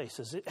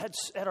workplaces,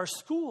 at our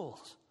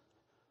schools,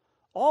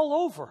 all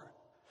over.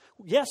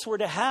 Yes, we're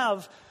to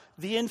have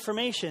the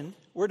information.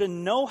 We're to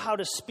know how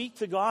to speak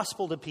the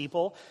gospel to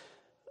people.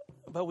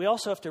 But we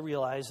also have to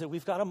realize that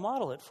we've got to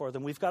model it for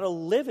them. We've got to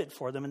live it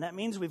for them. And that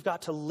means we've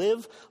got to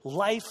live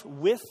life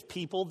with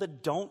people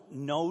that don't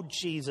know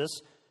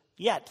Jesus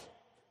yet.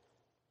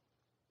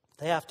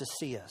 They have to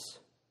see us.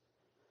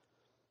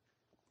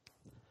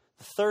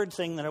 The third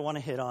thing that I want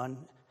to hit on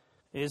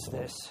is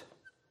this.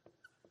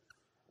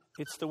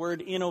 It's the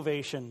word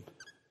innovation.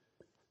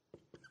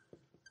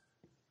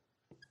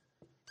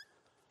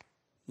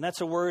 And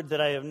that's a word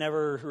that I have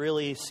never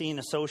really seen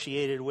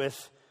associated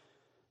with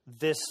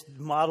this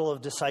model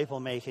of disciple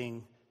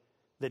making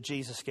that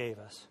Jesus gave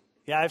us.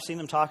 Yeah, I've seen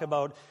them talk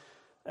about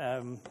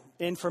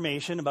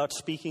information, about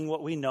speaking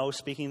what we know,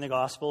 speaking the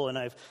gospel, and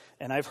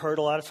I've heard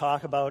a lot of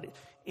talk about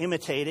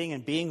imitating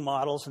and being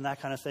models and that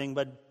kind of thing,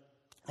 but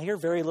I hear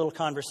very little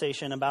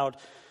conversation about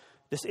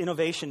this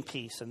innovation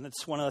piece, and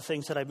that's one of the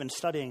things that I've been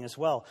studying as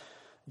well.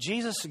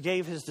 Jesus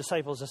gave his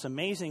disciples this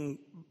amazing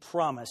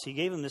promise. He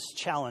gave them this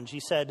challenge.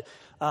 He said,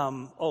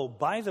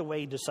 by the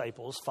way,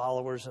 disciples,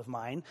 followers of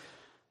mine,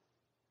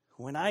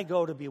 when I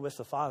go to be with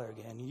the Father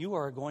again, you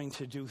are going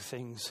to do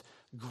things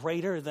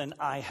greater than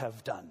I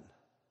have done.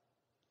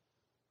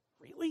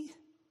 Really?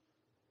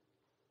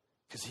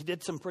 Because he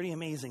did some pretty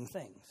amazing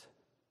things.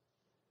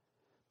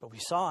 But we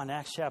saw in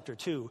Acts chapter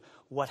 2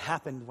 what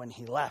happened when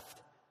he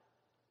left.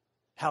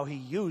 How he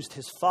used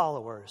his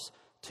followers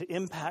to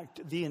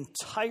impact the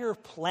entire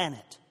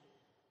planet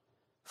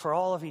for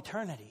all of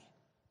eternity.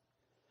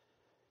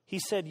 He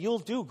said, you'll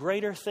do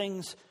greater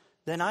things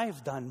than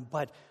I've done,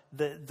 but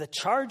the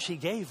charge he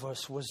gave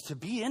us was to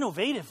be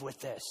innovative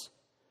with this,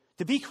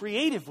 to be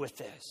creative with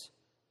this.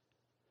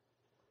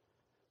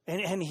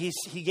 And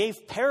he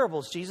gave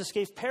parables. Jesus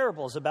gave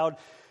parables about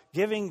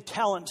giving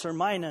talents or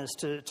minas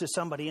to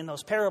somebody in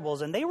those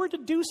parables, and they were to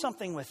do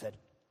something with it.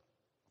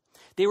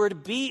 They were to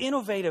be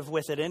innovative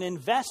with it and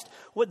invest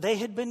what they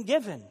had been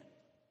given.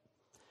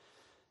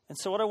 And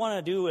so what I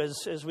want to do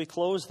as we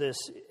close this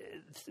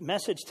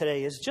message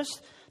today is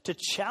just to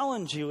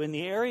challenge you in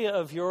the area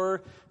of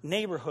your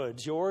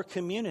neighborhoods, your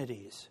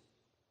communities,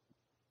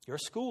 your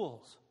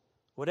schools,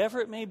 whatever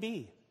it may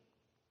be.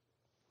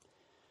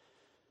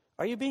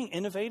 Are you being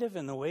innovative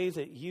in the way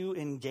that you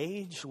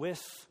engage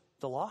with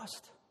the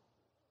lost?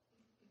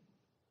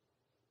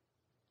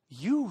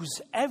 Use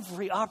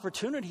every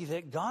opportunity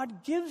that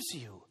God gives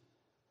you.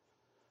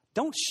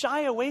 Don't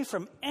shy away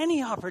from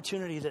any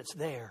opportunity that's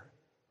there.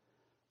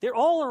 They're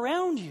all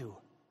around you.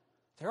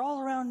 They're all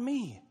around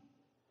me.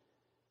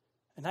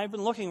 And I've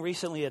been looking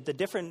recently at the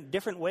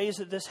different ways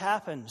that this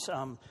happens.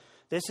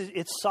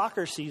 It's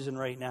soccer season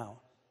right now.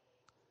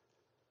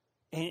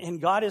 And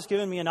God has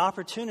given me an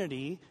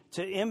opportunity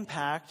to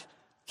impact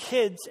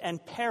kids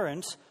and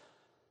parents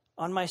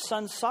on my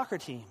son's soccer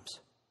teams.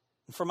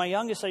 For my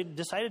youngest, I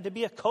decided to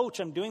be a coach.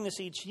 I'm doing this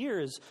each year.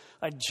 Is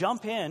I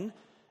jump in,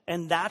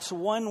 and that's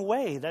one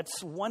way.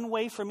 That's one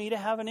way for me to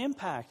have an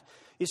impact,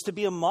 is to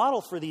be a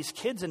model for these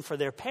kids and for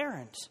their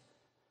parents.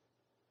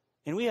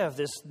 And we have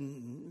this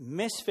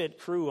misfit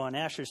crew on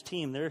Asher's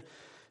team.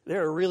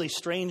 They're a really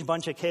strange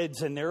bunch of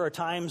kids, and there are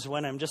times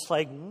when I'm just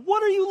like,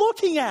 what are you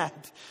looking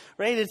at?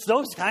 Right? It's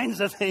those kinds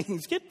of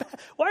things. Get back.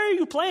 Why are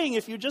you playing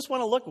if you just want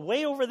to look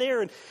way over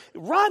there and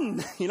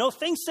run?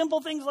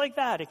 Simple things like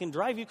that. It can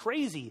drive you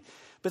crazy.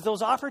 But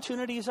those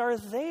opportunities are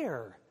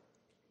there.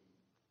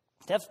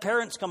 To have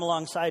parents come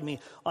alongside me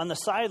on the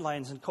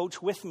sidelines and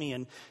coach with me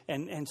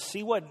and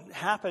see what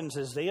happens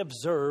as they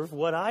observe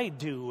what I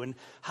do and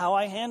how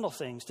I handle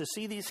things. To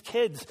see these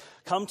kids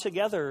come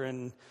together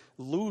and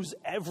lose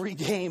every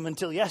game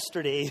until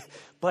yesterday,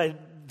 but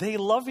they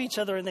love each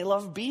other and they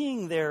love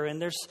being there,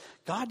 and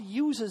God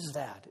uses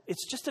that.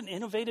 It's just an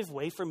innovative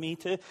way for me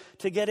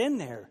to get in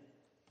there.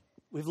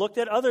 We've looked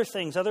at other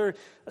things, other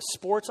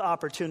sports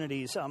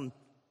opportunities.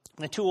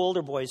 My two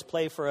older boys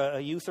play for a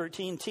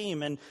U13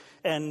 team,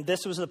 and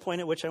this was the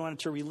point at which I wanted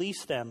to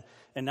release them.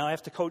 And now I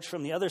have to coach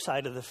from the other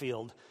side of the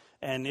field.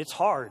 And it's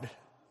hard,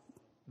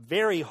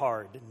 very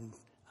hard. And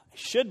I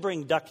should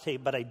bring duct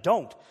tape, but I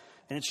don't.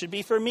 And it should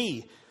be for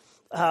me.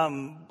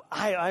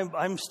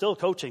 I'm still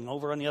coaching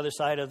over on the other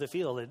side of the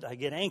field. I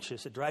get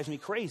anxious. It drives me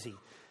crazy.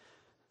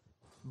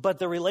 But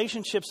the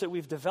relationships that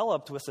we've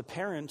developed with the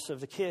parents of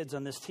the kids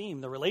on this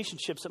team, the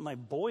relationships that my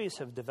boys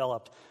have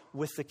developed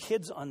with the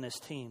kids on this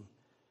team.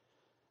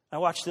 I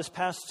watched this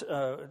past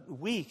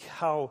week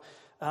how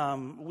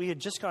we had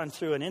just gone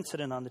through an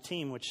incident on the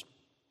team which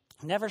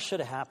never should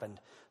have happened.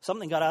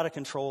 Something got out of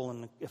control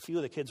and a few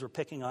of the kids were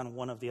picking on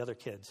one of the other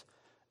kids.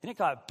 And it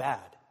got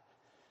bad.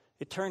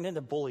 It turned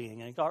into bullying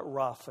and it got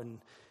rough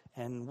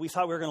and we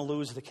thought we were going to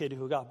lose the kid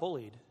who got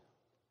bullied.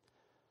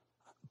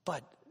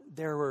 But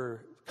there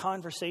were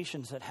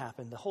conversations that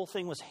happened. The whole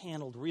thing was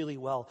handled really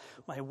well.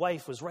 My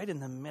wife was right in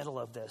the middle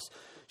of this.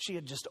 She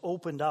had just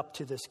opened up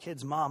to this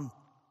kid's mom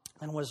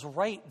and was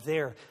right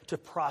there to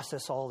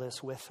process all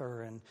this with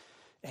her.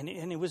 And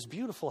it was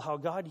beautiful how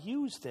God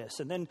used this.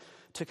 And then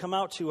to come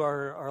out to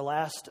our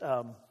last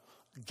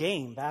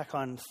game back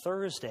on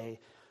Thursday,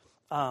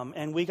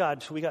 and we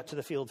got to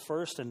the field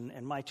first,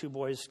 and my two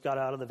boys got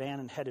out of the van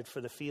and headed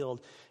for the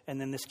field.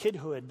 And then this kid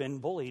who had been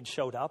bullied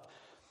showed up.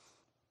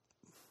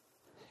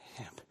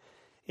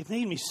 It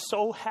made me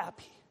so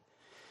happy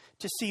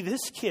to see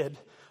this kid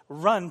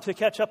run to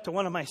catch up to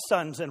one of my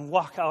sons and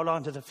walk out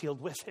onto the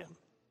field with him.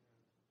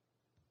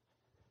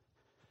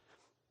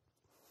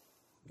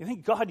 You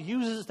think God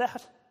uses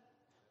that?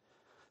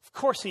 Of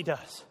course he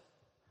does.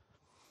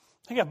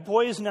 I got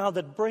boys now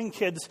that bring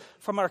kids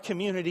from our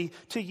community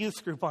to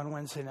youth group on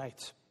Wednesday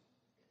nights.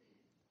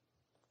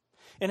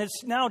 And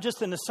it's now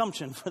just an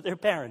assumption for their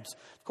parents.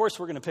 Of course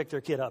we're going to pick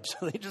their kid up,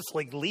 so they just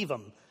leave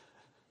them.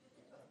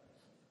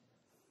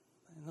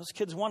 And those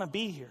kids want to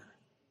be here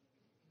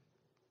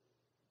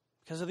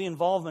because of the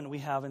involvement we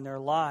have in their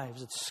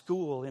lives, at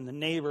school, in the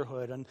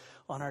neighborhood, and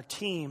on our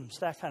teams,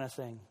 that kind of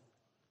thing.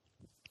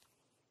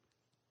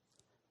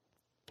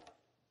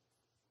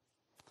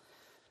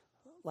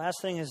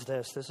 Last thing is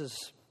this. This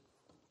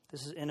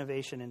is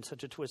innovation in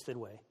such a twisted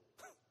way.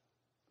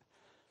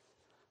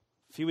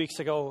 A few weeks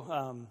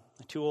ago,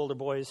 the two older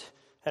boys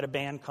had a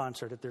band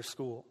concert at their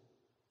school.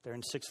 They're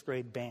in 6th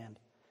grade band.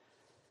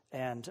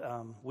 And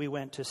we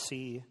went to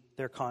see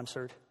their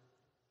concert.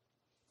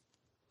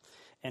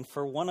 And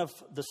for one of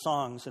the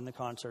songs in the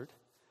concert,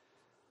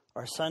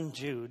 our son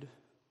Jude,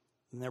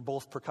 and they're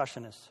both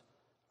percussionists,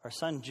 our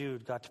son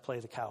Jude got to play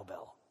the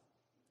cowbell.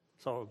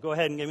 So go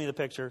ahead and give me the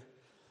picture.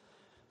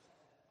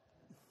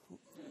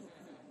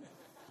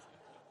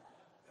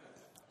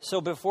 So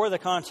before the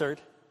concert,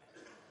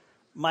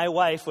 my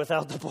wife,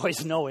 without the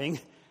boys knowing,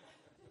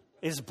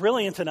 is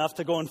brilliant enough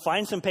to go and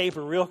find some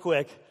paper real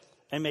quick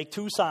and make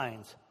 2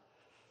 signs.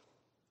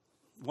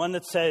 One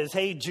that says,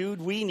 "Hey, Jude,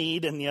 we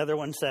need," and the other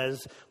one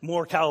says,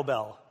 "More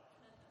cowbell."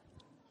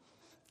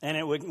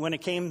 And when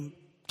it came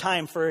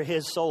time for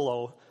his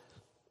solo,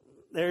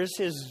 there's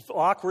his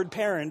awkward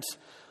parents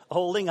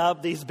holding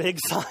up these big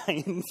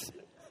signs.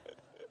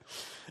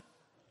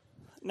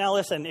 Now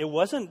listen, it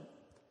wasn't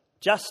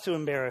just to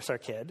embarrass our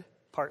kid,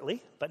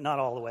 partly, but not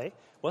all the way.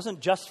 It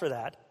wasn't just for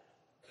that.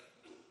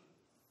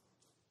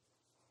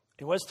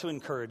 It was to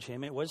encourage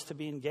him. It was to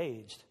be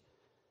engaged.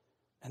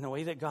 And the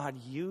way that God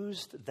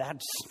used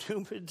that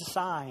stupid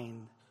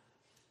sign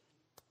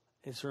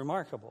is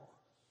remarkable.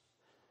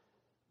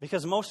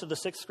 Because most of the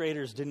 6th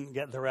graders didn't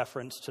get the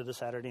reference to the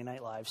Saturday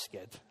Night Live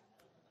skit.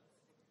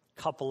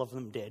 A couple of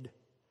them did.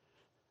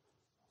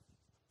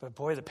 But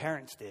boy, the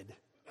parents did.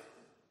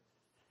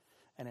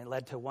 And it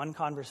led to one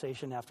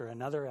conversation after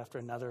another, after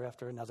another,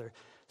 after another,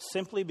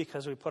 simply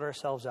because we put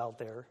ourselves out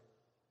there,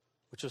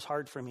 which was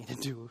hard for me to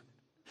do.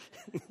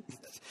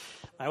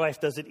 My wife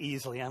does it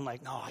easily. I'm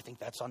like, no, I think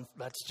that's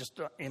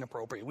just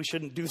inappropriate. We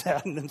shouldn't do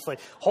that. And then it's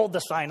like, hold the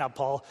sign up,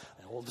 Paul.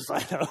 I hold the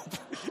sign up.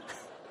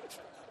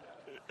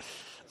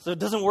 So it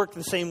doesn't work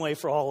the same way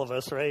for all of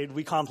us, right?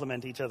 We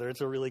complement each other.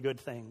 It's a really good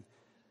thing.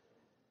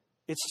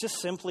 It's just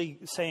simply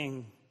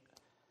saying,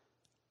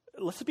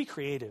 let's be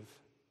creative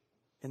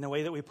in the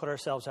way that we put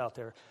ourselves out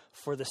there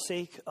for the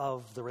sake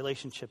of the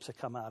relationships that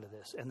come out of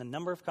this and the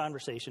number of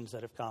conversations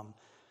that have come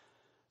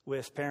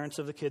with parents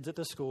of the kids at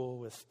the school,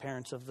 with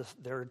parents of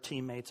their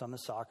teammates on the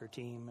soccer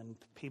team, and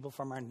people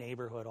from our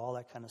neighborhood, all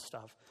that kind of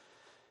stuff.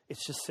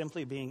 It's just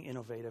simply being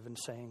innovative and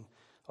saying,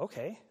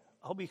 okay,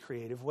 I'll be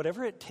creative.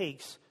 Whatever it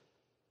takes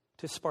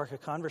to spark a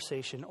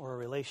conversation or a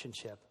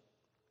relationship,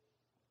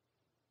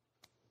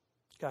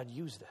 God,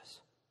 use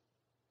this.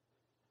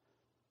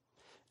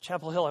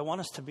 Chapel Hill, I want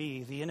us to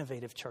be the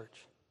innovative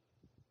church.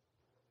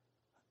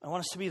 I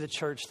want us to be the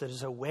church that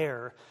is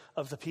aware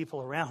of the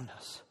people around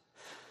us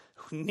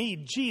who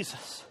need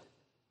Jesus.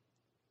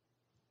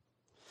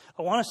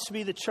 I want us to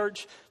be the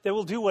church that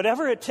will do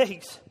whatever it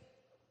takes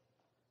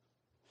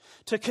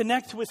to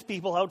connect with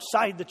people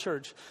outside the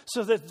church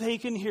so that they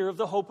can hear of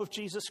the hope of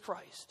Jesus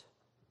Christ.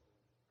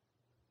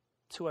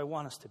 That's who I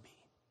want us to be.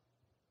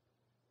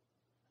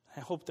 I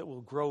hope that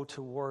we'll grow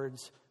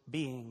towards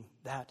being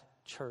that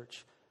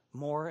church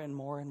more and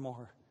more and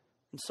more.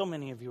 And so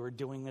many of you are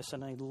doing this,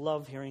 and I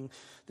love hearing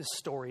the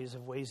stories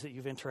of ways that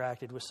you've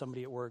interacted with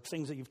somebody at work,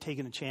 things that you've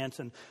taken a chance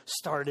and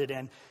started,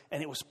 and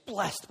it was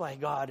blessed by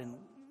God, and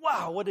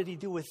wow, what did he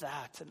do with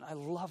that? And I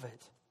love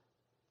it.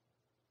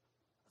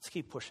 Let's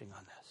keep pushing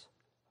on this.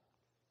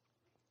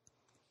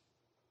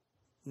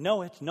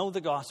 Know it. Know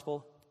the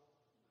gospel.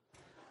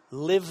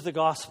 Live the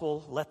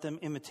gospel. Let them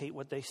imitate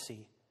what they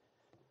see.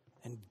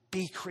 And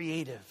be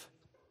creative.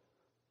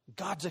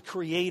 God's a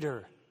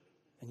creator,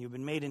 and you've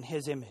been made in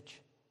His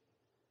image.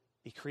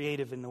 Be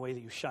creative in the way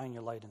that you shine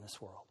your light in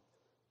this world,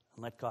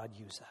 and let God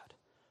use that.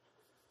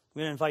 I'm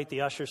going to invite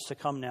the ushers to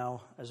come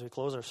now as we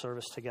close our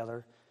service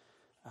together.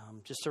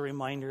 Just a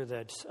reminder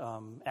that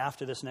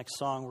after this next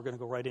song, we're going to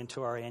go right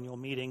into our annual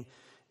meeting.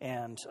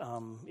 And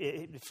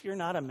if you're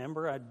not a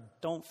member, I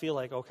don't feel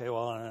like, okay,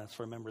 well, that's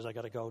for members, I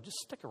got to go. Just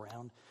stick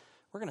around.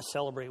 We're going to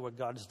celebrate what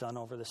God's done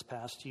over this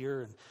past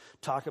year and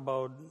talk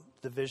about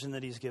the vision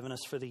that He's given us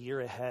for the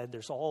year ahead.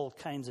 There's all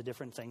kinds of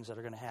different things that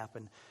are going to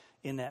happen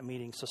in that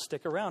meeting. So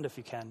stick around if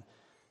you can.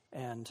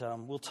 And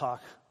we'll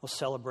talk, we'll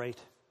celebrate,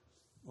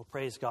 we'll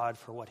praise God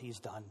for what He's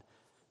done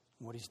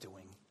and what He's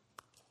doing.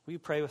 Will you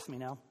pray with me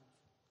now?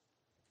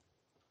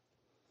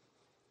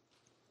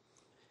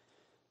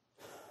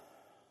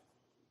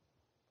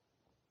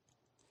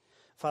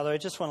 Father, I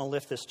just want to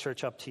lift this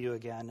church up to You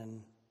again,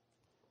 and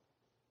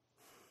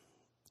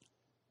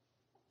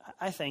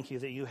I thank You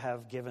that You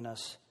have given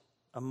us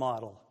a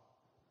model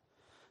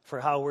for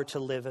how we're to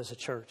live as a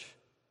church,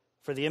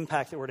 for the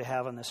impact that we're to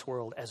have on this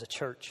world as a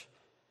church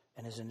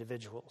and as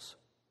individuals.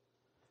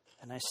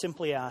 And I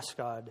simply ask,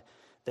 God,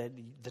 that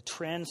the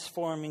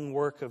transforming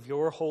work of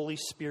Your Holy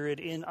Spirit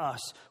in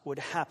us would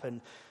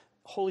happen.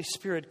 Holy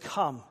Spirit,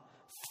 come,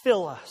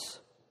 fill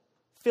us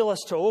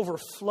to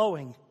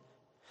overflowing.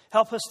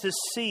 Help us to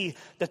see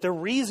that the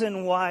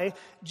reason why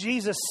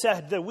Jesus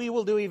said that we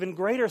will do even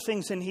greater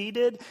things than He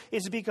did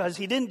is because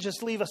He didn't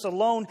just leave us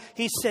alone.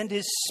 He sent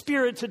His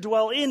Spirit to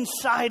dwell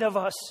inside of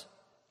us,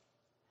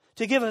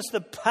 to give us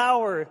the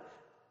power,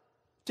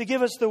 to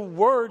give us the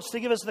words, to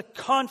give us the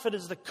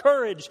confidence, the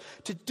courage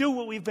to do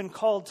what we've been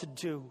called to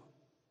do.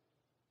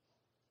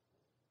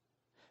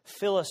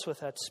 Fill us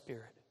with that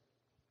Spirit.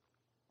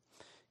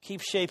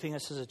 Keep shaping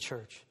us as a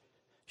church.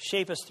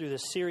 Shape us through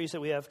this series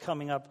that we have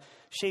coming up.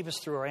 Shape us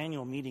through our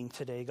annual meeting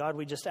today. God,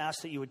 we just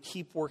ask that You would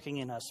keep working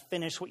in us.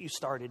 Finish what You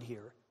started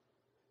here.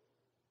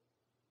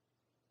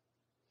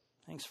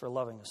 Thanks for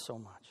loving us so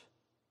much.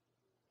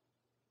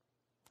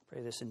 I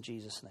pray this in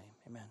Jesus' name.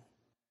 Amen.